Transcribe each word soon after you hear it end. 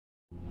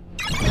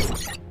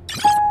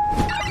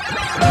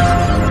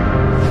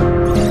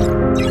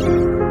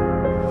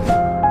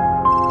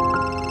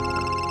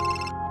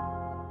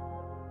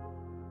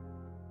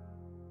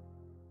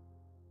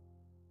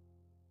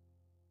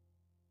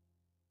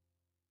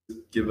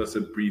give us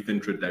a brief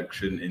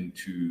introduction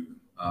into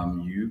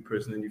you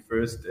personally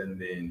first, and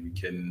then we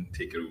can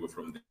take it over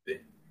from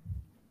there.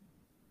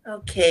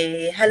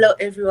 Okay. Hello,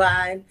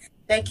 everyone.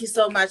 Thank you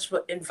so much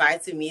for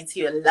inviting me to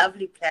your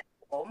lovely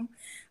platform.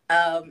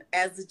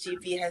 As the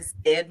GP has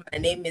said, my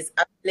name is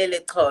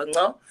Aphelele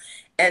Chonco,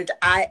 and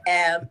I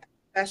am a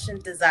fashion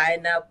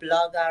designer,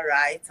 blogger,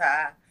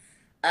 writer.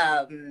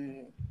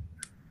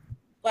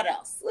 What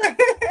else?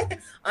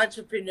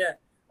 Entrepreneur.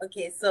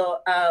 Okay, so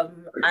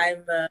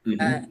I'm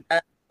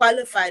a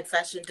qualified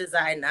fashion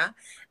designer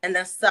and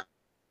a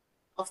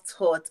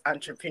self-taught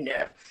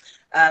entrepreneur.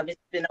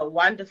 It's been a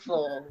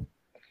wonderful,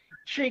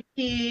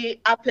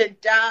 tricky, up and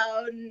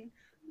down,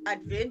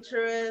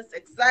 adventurous,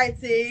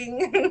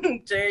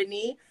 exciting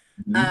journey.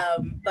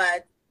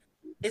 But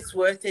it's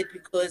worth it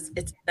because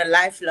it's a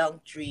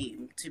lifelong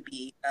dream to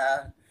be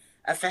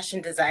a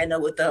fashion designer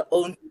with their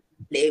own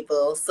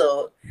label.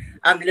 So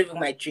I'm living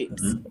my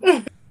dreams.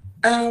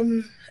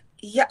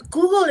 Yeah,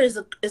 Google is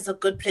a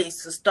good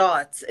place to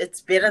start.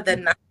 It's better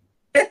than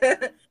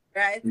nothing,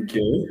 right?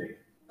 Okay.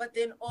 But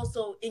then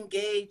also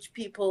engage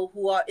people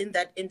who are in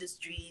that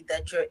industry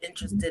that you're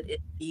interested in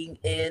being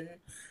in.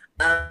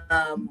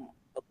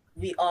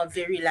 We are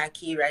very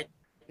lucky right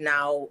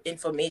now.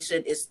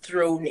 Information is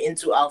thrown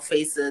into our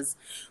faces.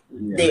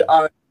 Yeah. There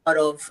are a lot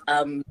of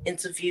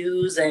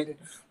interviews and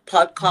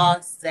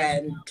podcasts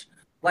and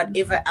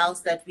whatever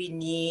else that we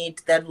need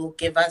that will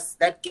give us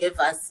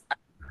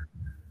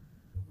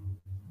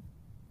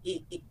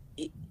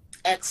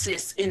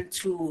access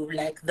into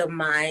like the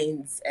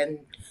minds and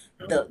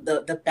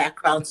the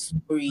background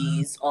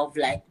stories of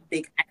like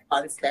big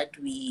icons that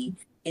we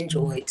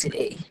enjoy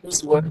today,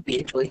 whose work we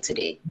enjoy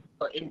today,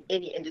 or in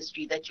any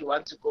industry that you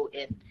want to go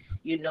in.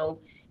 You know,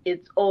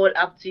 it's all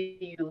up to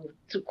you.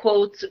 To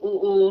quote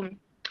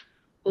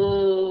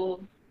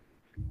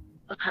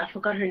I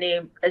forgot her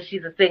name.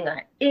 She's a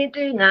singer. It's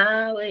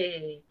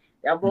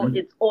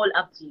all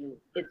up to you.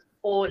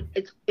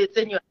 It's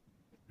in your.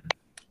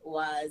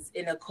 Was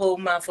in a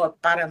coma for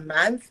about a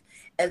month,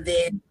 and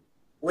then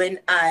when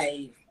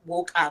I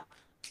woke up,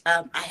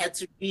 I had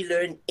to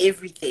relearn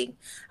everything.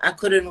 I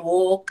couldn't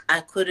walk, I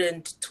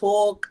couldn't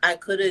talk, I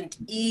couldn't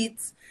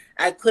eat,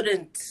 I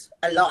couldn't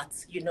a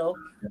lot, you know.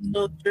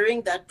 So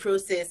during that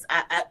process,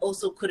 I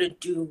also couldn't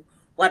do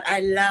what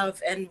I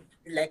love and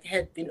like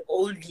had been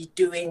only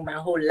doing my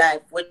whole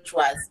life, which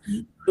was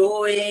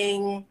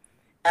drawing,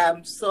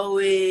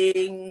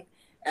 sewing,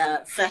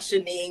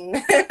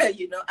 fashioning.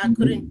 You know, I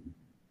couldn't.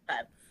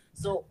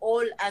 So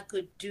all I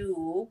could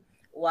do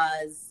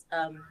was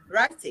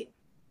writing.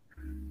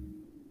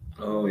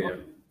 Oh yeah.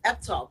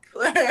 Laptop,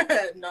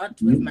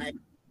 not with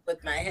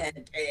my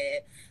hand.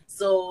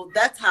 So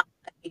that's how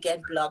I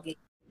began blogging.